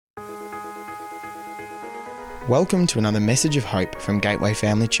Welcome to another message of hope from Gateway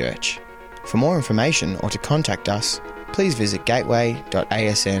Family Church. For more information or to contact us, please visit gateway.asn.au.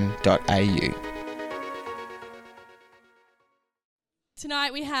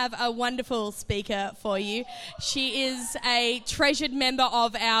 Tonight we have a wonderful speaker for you. She is a treasured member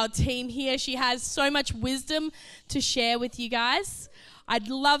of our team here. She has so much wisdom to share with you guys. I'd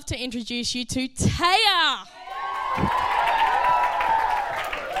love to introduce you to Taya.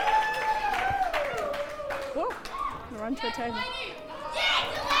 Oh, I'm run to a table.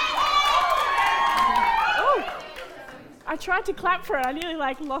 Oh, I tried to clap for it. I nearly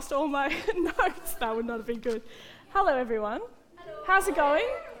lost all my notes. That would not have been good. Hello, everyone. How's it going?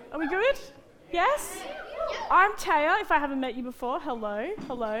 Are we good? Yes? I'm Taya, if I haven't met you before. Hello.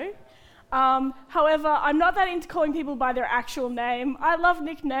 However, I'm not that into calling people by their actual name. I love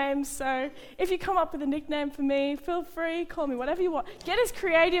nicknames, so if you come up with a nickname for me, feel free, call me whatever you want. Get as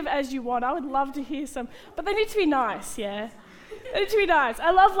creative as you want. I would love to hear some, but they need to be nice, yeah? They need to be nice.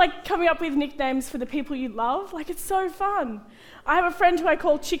 I love coming up with nicknames for the people you love. It's so fun. I have a friend who I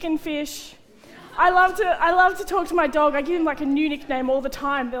call Chicken Fish. I love to talk to my dog. I give him a new nickname all the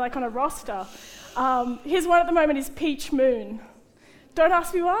time. They're on a roster. His one at the moment is Peach Moon. Don't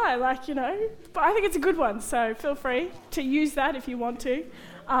ask me why, but I think it's a good one, so feel free to use that if you want to.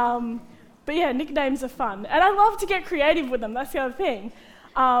 But yeah, nicknames are fun. And I love to get creative with them, that's the other thing.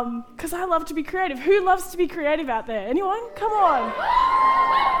 Because I love to be creative. Who loves to be creative out there? Anyone? Come on.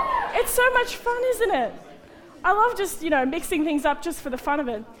 It's so much fun, isn't it? I love just, mixing things up just for the fun of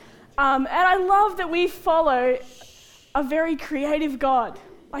it. And I love that we follow a very creative God.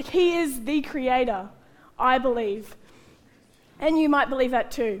 He is the creator, I believe. And you might believe that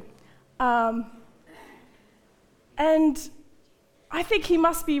too. And I think he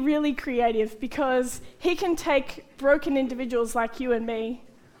must be really creative because he can take broken individuals like you and me.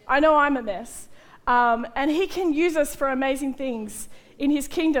 I know I'm a mess. And he can use us for amazing things in his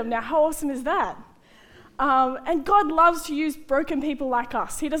kingdom. Now, how awesome is that? And God loves to use broken people like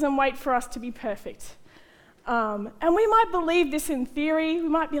us. He doesn't wait for us to be perfect. And we might believe this in theory. We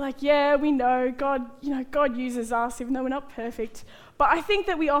might be yeah, we know God uses us even though we're not perfect. But I think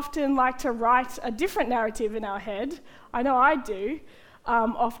that we often like to write a different narrative in our head. I know I do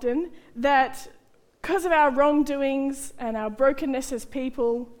often, that because of our wrongdoings and our brokenness as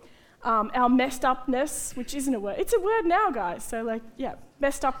people, our messed upness, which isn't a word. It's a word now, guys. So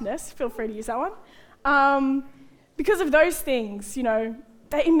messed upness, feel free to use that one. Because of those things,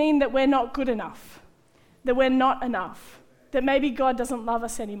 they mean that we're not good enough. That we're not enough, that maybe God doesn't love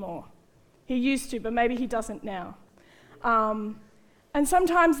us anymore. He used to, but maybe he doesn't now. And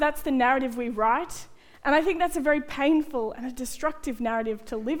sometimes that's the narrative we write, and I think that's a very painful and a destructive narrative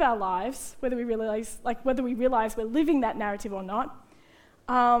to live our lives, whether we realize we're living that narrative or not.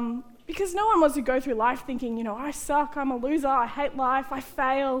 Because no one wants to go through life thinking, I suck, I'm a loser, I hate life, I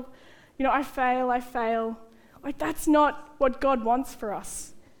fail, I fail. That's not what God wants for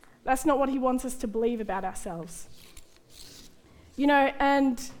us. That's not what he wants us to believe about ourselves.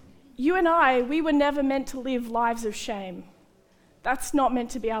 And you and I, we were never meant to live lives of shame. That's not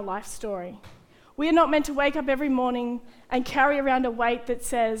meant to be our life story. We are not meant to wake up every morning and carry around a weight that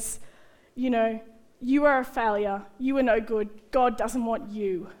says, you are a failure, you are no good, God doesn't want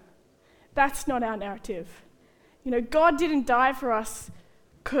you. That's not our narrative. God didn't die for us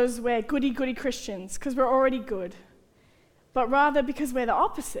because we're goody-goody Christians, because we're already good. But rather because we're the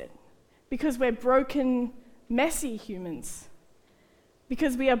opposite, because we're broken, messy humans,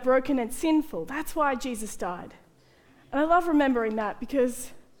 because we are broken and sinful. That's why Jesus died. And I love remembering that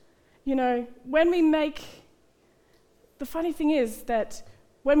because, the funny thing is that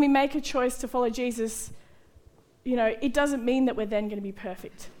when we make a choice to follow Jesus, it doesn't mean that we're then going to be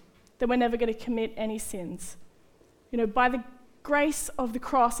perfect, that we're never going to commit any sins. By the grace of the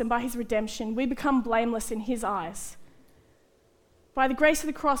cross and by his redemption, we become blameless in his eyes. By the grace of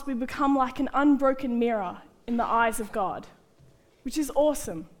the cross, we become like an unbroken mirror in the eyes of God, which is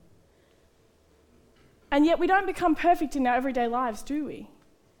awesome. And yet we don't become perfect in our everyday lives, do we?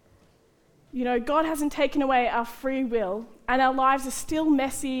 God hasn't taken away our free will, and our lives are still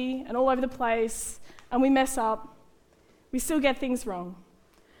messy and all over the place, and we mess up. We still get things wrong.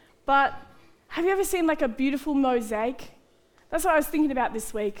 But have you ever seen a beautiful mosaic? That's what I was thinking about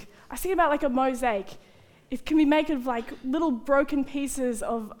this week. I was thinking about a mosaic. It can be made of little broken pieces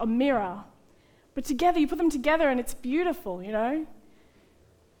of a mirror. But together, you put them together and it's beautiful,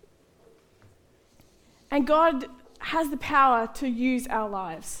 And God has the power to use our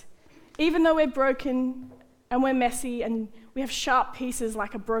lives. Even though we're broken and we're messy and we have sharp pieces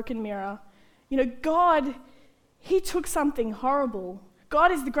like a broken mirror, God, he took something horrible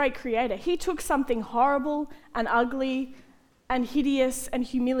God is the great creator. He took something horrible and ugly and hideous and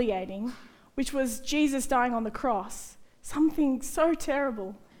humiliating, which was Jesus dying on the cross, something so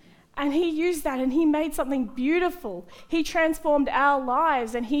terrible. And he used that and he made something beautiful. He transformed our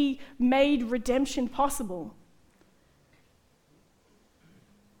lives and he made redemption possible.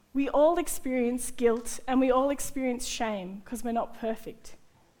 We all experience guilt and we all experience shame because we're not perfect.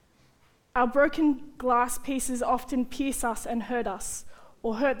 Our broken glass pieces often pierce us and hurt us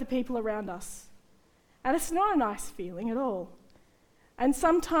or hurt the people around us. And it's not a nice feeling at all. And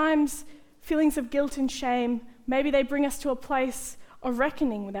sometimes feelings of guilt and shame, maybe they bring us to a place of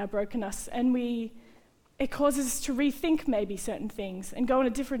reckoning with our brokenness, and it causes us to rethink maybe certain things and go in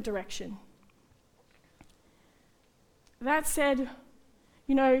a different direction. That said,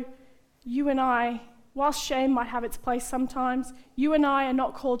 you and I, whilst shame might have its place sometimes, you and I are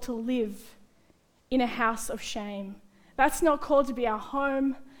not called to live in a house of shame. That's not called to be our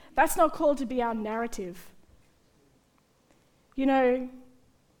home. That's not called to be our narrative. If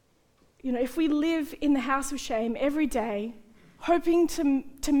we live in the house of shame every day, hoping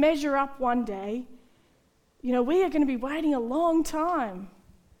to measure up one day, we are going to be waiting a long time.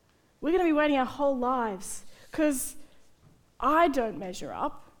 We're going to be waiting our whole lives because I don't measure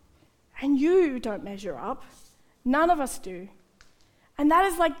up and you don't measure up. None of us do. And that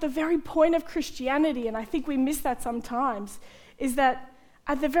is like the very point of Christianity, and I think we miss that sometimes, is that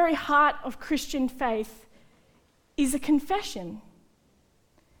at the very heart of Christian faith is a confession.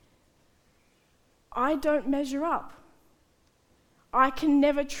 I don't measure up. I can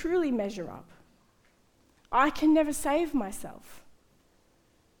never truly measure up. I can never save myself.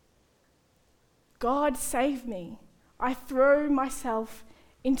 God, save me. I throw myself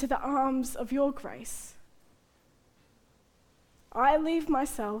into the arms of your grace. I leave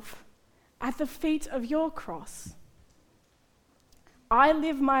myself at the feet of your cross. I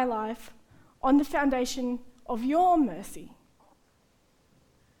live my life on the foundation of your mercy.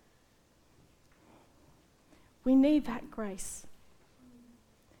 We need that grace.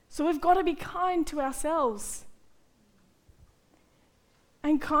 So we've got to be kind to ourselves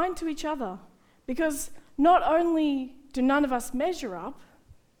and kind to each other, because not only do none of us measure up,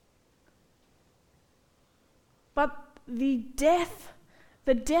 but the death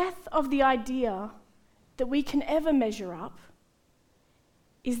of the idea that we can ever measure up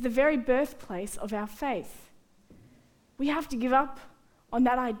is the very birthplace of our faith. We have to give up on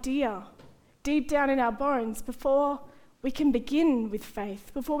that idea deep down in our bones before we can begin with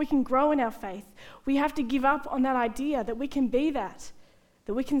faith, before we can grow in our faith. We have to give up on that idea that we can be that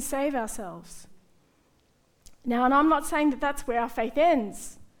we can save ourselves. Now, and I'm not saying that that's where our faith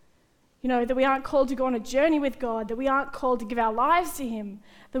ends. That we aren't called to go on a journey with God, that we aren't called to give our lives to him,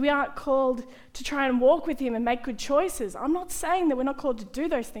 that we aren't called to try and walk with him and make good choices. I'm not saying that we're not called to do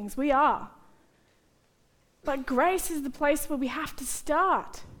those things. We are. But grace is the place where we have to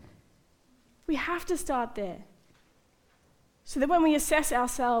start. We have to start there. So that when we assess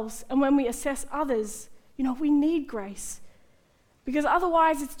ourselves and when we assess others, we need grace. Because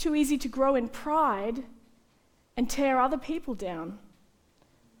otherwise it's too easy to grow in pride and tear other people down.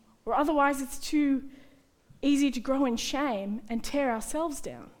 Or otherwise it's too easy to grow in shame and tear ourselves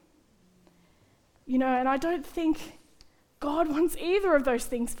down. And I don't think God wants either of those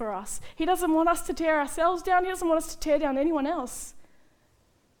things for us. He doesn't want us to tear ourselves down. He doesn't want us to tear down anyone else.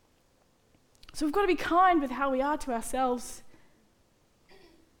 So we've got to be kind with how we are to ourselves.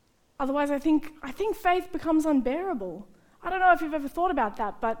 Otherwise, I think faith becomes unbearable. I don't know if you've ever thought about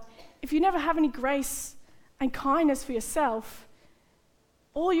that, but if you never have any grace and kindness for yourself,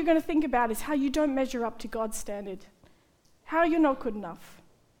 all you're going to think about is how you don't measure up to God's standard, how you're not good enough,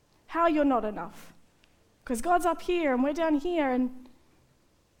 how you're not enough. Because God's up here and we're down here, and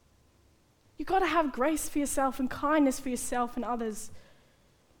you've got to have grace for yourself and kindness for yourself and others.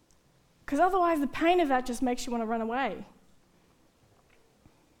 Because otherwise the pain of that just makes you want to run away.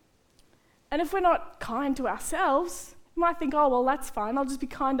 And if we're not kind to ourselves, you might think, oh, well, that's fine, I'll just be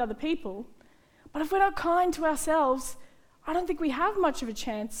kind to other people. But if we're not kind to ourselves, I don't think we have much of a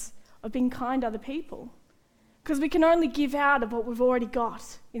chance of being kind to other people, because we can only give out of what we've already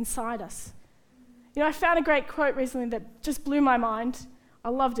got inside us. I found a great quote recently that just blew my mind. I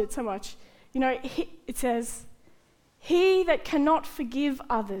loved it so much. It says, "He that cannot forgive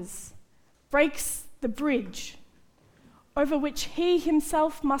others breaks the bridge over which he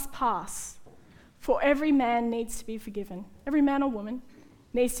himself must pass, for every man needs to be forgiven." Every man or woman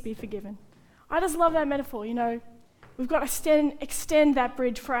needs to be forgiven. I just love that metaphor. We've got to extend that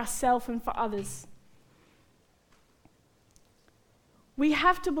bridge for ourselves and for others. We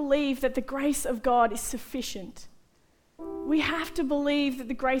have to believe that the grace of God is sufficient. We have to believe that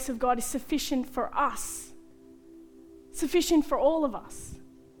the grace of God is sufficient for us, sufficient for all of us.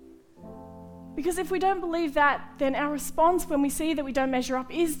 Because if we don't believe that, then our response when we see that we don't measure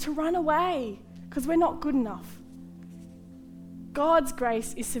up is to run away, because we're not good enough. God's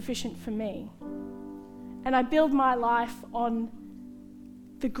grace is sufficient for me. And I build my life on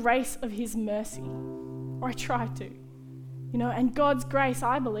the grace of his mercy, or I try to. And God's grace,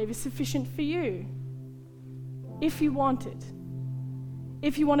 I believe, is sufficient for you. If you want it.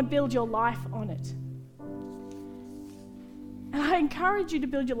 If you want to build your life on it. And I encourage you to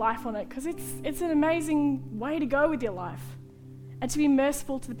build your life on it, because it's an amazing way to go with your life. And to be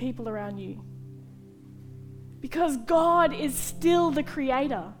merciful to the people around you. Because God is still the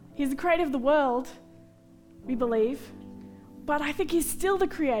creator. He's the creator of the world, we believe. But I think he's still the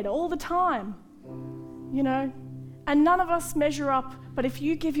creator all the time. And none of us measure up, but if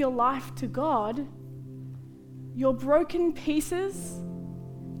you give your life to God, your broken pieces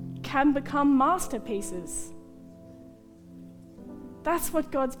can become masterpieces. That's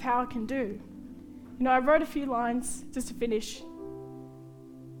what God's power can do. I wrote a few lines just to finish.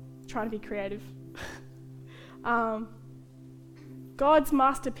 Trying to be creative. God's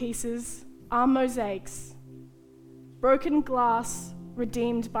masterpieces are mosaics, broken glass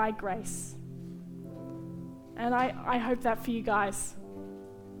redeemed by grace. And I hope that for you guys,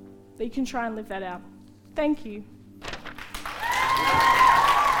 that you can try and live that out. Thank you.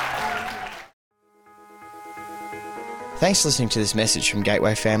 Thanks for listening to this message from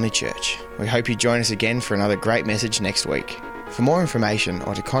Gateway Family Church. We hope you join us again for another great message next week. For more information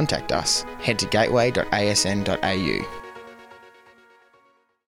or to contact us, head to gateway.asn.au.